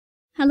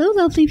Hello,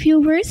 lovely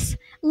viewers.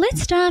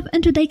 Let's dive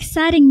into the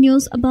exciting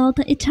news about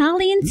the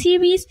Italian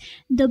series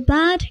The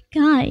Bad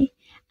Guy.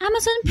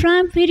 Amazon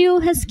Prime Video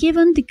has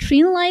given the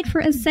green light for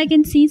a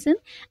second season,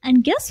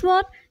 and guess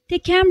what? The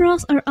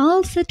cameras are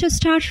all set to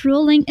start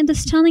rolling in the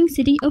stunning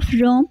city of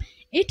Rome,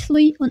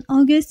 Italy on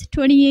August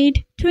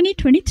 28,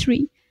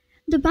 2023.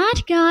 The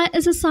Bad Guy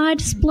is a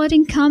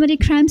side-splitting comedy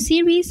crime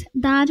series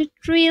that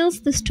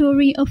trails the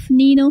story of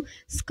Nino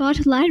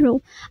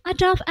Scottolaro, a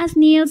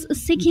tough-as-nails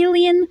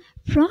Sicilian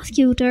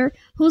prosecutor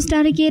who's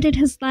dedicated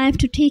his life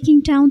to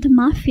taking down the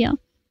mafia.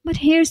 But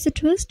here's the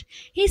twist.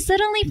 He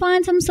suddenly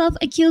finds himself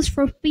accused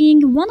for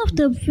being one of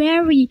the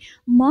very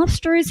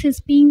mobsters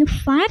he's been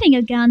fighting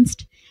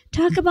against.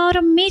 Talk about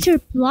a major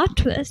plot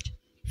twist.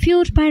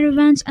 Fueled by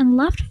revenge and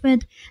left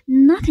with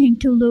nothing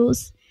to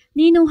lose,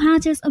 Nino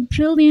hatches a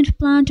brilliant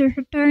plan to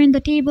turn the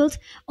tables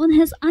on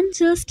his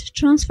unjust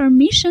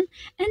transformation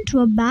into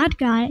a bad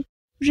guy.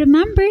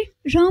 Remember,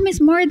 Rome is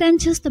more than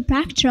just the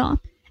backdrop.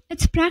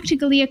 It's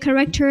practically a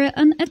character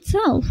in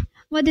itself.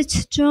 With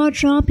its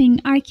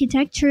jaw-dropping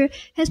architecture,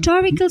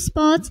 historical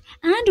spots,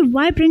 and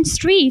vibrant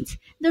streets,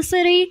 the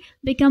city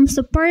becomes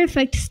the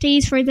perfect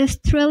stage for this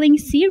thrilling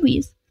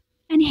series.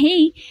 And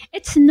hey,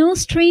 it's no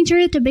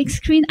stranger to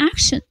big-screen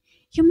action.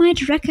 You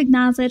might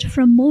recognize it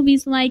from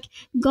movies like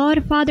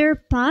Godfather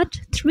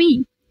Part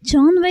 3,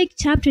 John Wick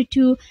Chapter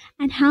 2,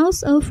 and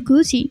House of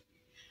Gucci.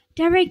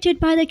 Directed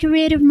by the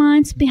creative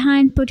minds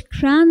behind Put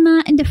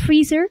Grandma in the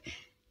Freezer,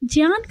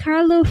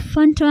 Giancarlo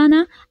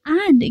Fontana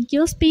and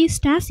Giuseppe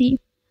Stasi.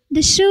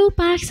 The show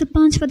packs a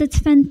punch with its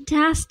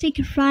fantastic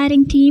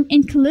writing team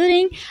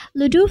including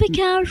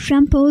Ludovica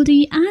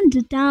Rampoldi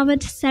and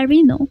David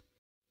Serino.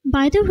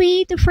 By the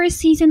way, the first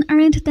season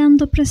earned them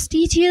the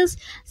prestigious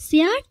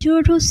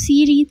Sartoro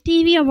Serie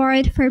TV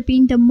Award for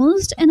being the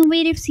most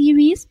innovative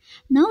series.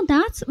 Now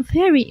that's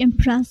very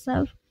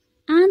impressive.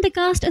 And the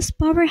cast is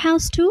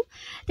powerhouse too.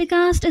 The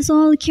cast is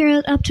all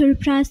geared up to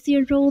reprise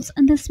their roles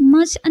in this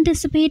much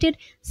anticipated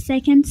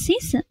second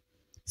season.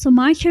 So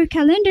mark your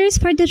calendars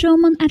for the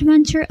Roman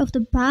adventure of the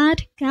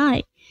Bad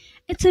Guy.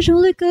 It's a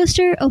roller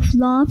coaster of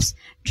laughs,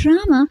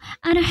 drama,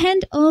 and a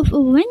hint of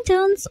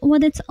vengeance,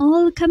 with it's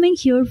all coming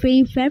your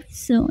way very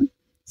soon.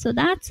 So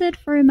that's it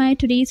for my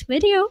today's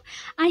video.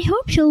 I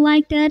hope you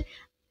liked it.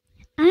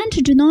 And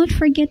do not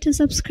forget to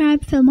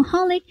subscribe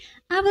Filmaholic.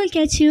 I will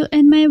catch you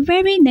in my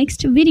very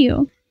next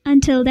video.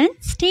 Until then,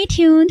 stay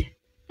tuned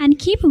and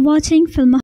keep watching Filmaholic.